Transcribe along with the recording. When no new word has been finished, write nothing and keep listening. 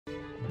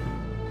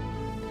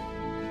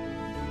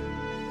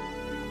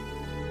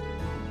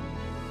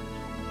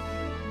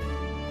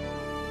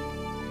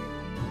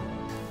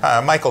Hi,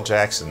 I'm Michael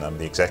Jackson. I'm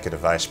the Executive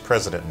Vice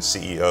President and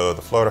CEO of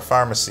the Florida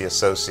Pharmacy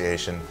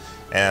Association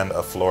and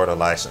a Florida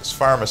licensed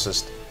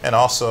pharmacist, and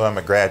also I'm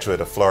a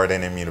graduate of Florida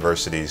A&M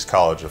University's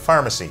College of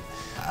Pharmacy.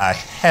 I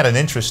had an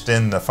interest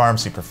in the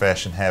pharmacy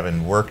profession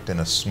having worked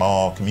in a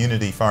small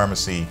community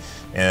pharmacy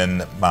in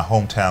my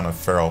hometown of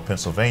Farrell,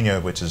 Pennsylvania,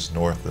 which is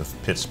north of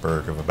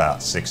Pittsburgh of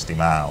about 60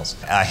 miles.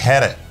 I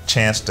had a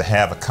chance to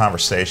have a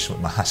conversation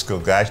with my high school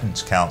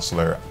guidance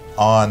counselor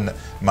on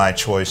my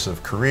choice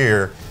of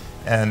career,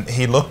 and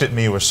he looked at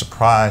me, was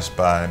surprised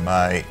by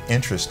my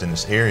interest in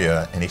this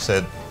area, and he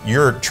said,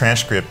 "Your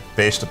transcript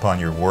based upon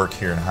your work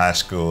here in high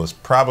school is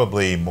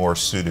probably more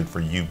suited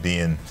for you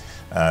being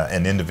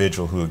an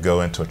individual who would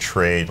go into a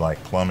trade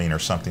like plumbing or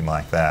something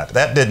like that."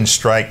 That didn't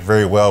strike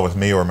very well with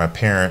me or my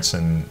parents,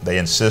 and they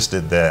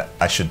insisted that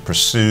I should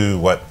pursue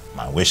what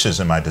my wishes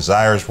and my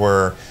desires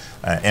were.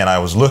 And I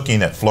was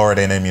looking at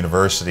Florida A&M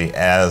University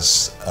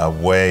as a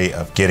way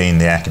of getting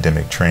the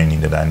academic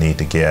training that I need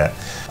to get.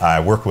 I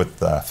worked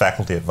with a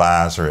faculty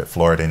advisor at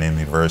Florida A&M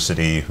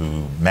University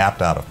who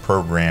mapped out a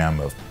program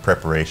of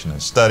preparation and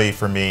study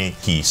for me.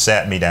 He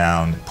sat me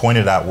down,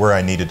 pointed out where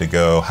I needed to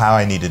go, how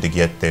I needed to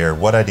get there,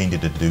 what I needed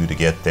to do to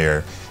get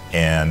there,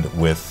 and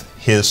with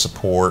his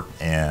support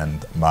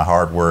and my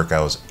hard work, I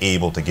was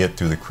able to get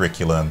through the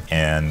curriculum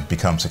and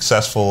become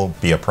successful,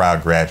 be a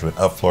proud graduate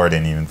of Florida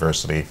A&M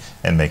University,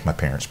 and make my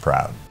parents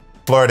proud.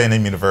 Florida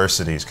A&M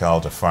University's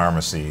College of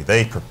Pharmacy,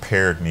 they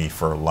prepared me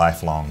for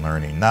lifelong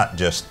learning, not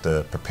just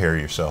to prepare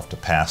yourself to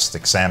pass the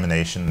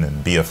examination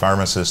and be a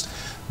pharmacist,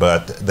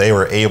 but they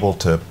were able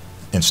to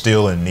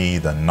instill in me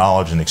the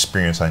knowledge and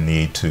experience I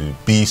need to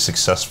be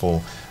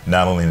successful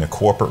not only in the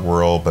corporate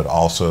world but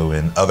also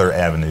in other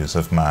avenues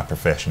of my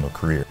professional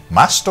career.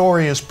 My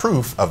story is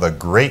proof of the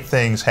great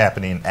things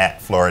happening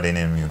at Florida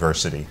A&M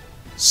University.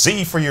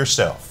 See for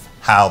yourself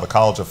how the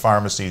College of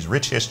Pharmacy's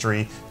rich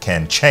history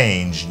can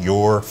change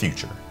your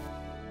future.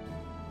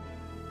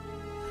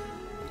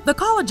 The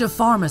College of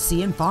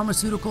Pharmacy and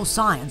Pharmaceutical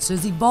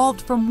Sciences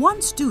evolved from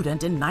one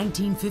student in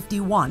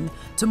 1951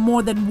 to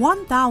more than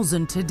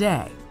 1,000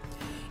 today.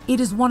 It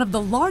is one of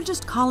the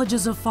largest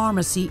colleges of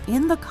pharmacy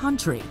in the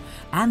country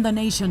and the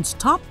nation's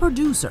top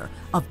producer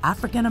of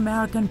African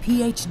American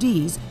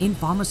PhDs in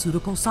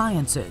pharmaceutical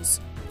sciences.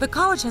 The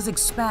college has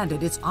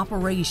expanded its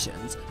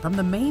operations from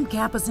the main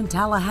campus in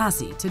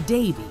Tallahassee to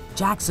Davie,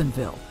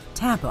 Jacksonville,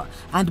 Tampa,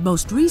 and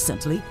most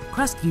recently,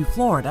 Crestview,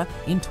 Florida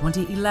in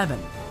 2011.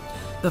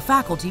 The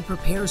faculty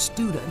prepares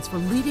students for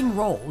leading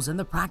roles in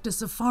the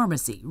practice of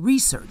pharmacy,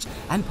 research,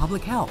 and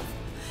public health.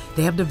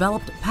 They have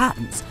developed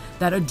patents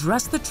that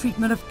address the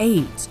treatment of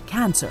AIDS,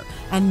 cancer,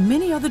 and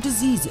many other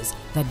diseases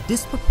that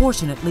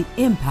disproportionately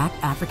impact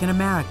African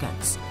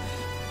Americans.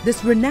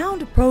 This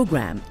renowned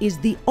program is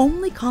the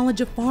only college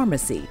of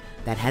pharmacy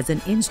that has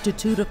an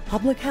Institute of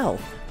Public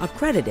Health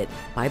accredited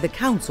by the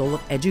Council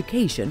of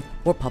Education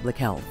for Public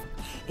Health.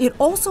 It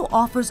also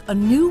offers a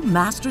new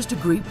master's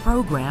degree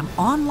program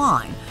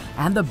online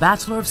and the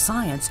Bachelor of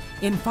Science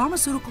in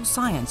Pharmaceutical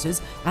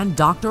Sciences and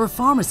Doctor of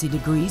Pharmacy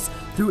degrees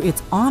through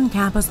its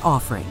on-campus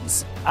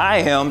offerings. I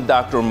am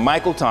Dr.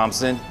 Michael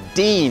Thompson,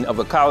 Dean of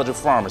the College of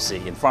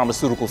Pharmacy and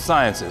Pharmaceutical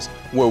Sciences,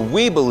 where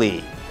we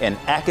believe in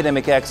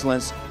academic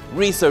excellence,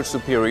 research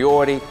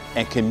superiority,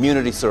 and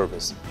community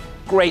service.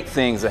 Great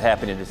things are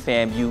happening at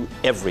FAMU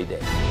every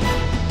day.